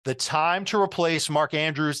The time to replace Mark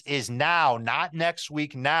Andrews is now, not next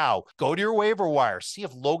week. Now, go to your waiver wire. See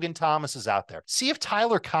if Logan Thomas is out there. See if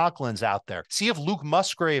Tyler Conklin's out there. See if Luke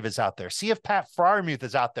Musgrave is out there. See if Pat Freiermuth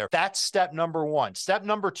is out there. That's step number one. Step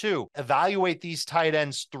number two, evaluate these tight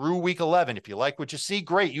ends through week 11. If you like what you see,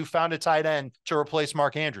 great. You found a tight end to replace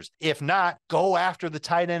Mark Andrews. If not, go after the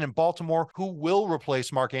tight end in Baltimore who will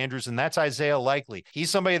replace Mark Andrews, and that's Isaiah Likely. He's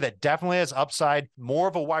somebody that definitely has upside, more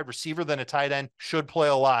of a wide receiver than a tight end, should play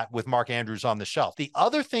a lot with Mark Andrews on the shelf. The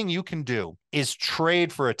other thing you can do is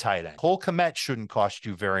trade for a tight end. Cole Kmet shouldn't cost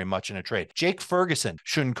you very much in a trade. Jake Ferguson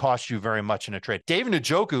shouldn't cost you very much in a trade. David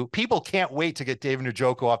Njoku, people can't wait to get David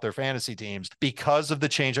Njoku off their fantasy teams because of the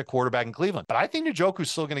change at quarterback in Cleveland. But I think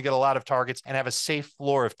Njoku's still going to get a lot of targets and have a safe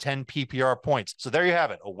floor of 10 PPR points. So there you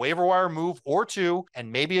have it, a waiver wire move or two,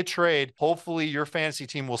 and maybe a trade. Hopefully your fantasy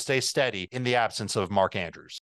team will stay steady in the absence of Mark Andrews.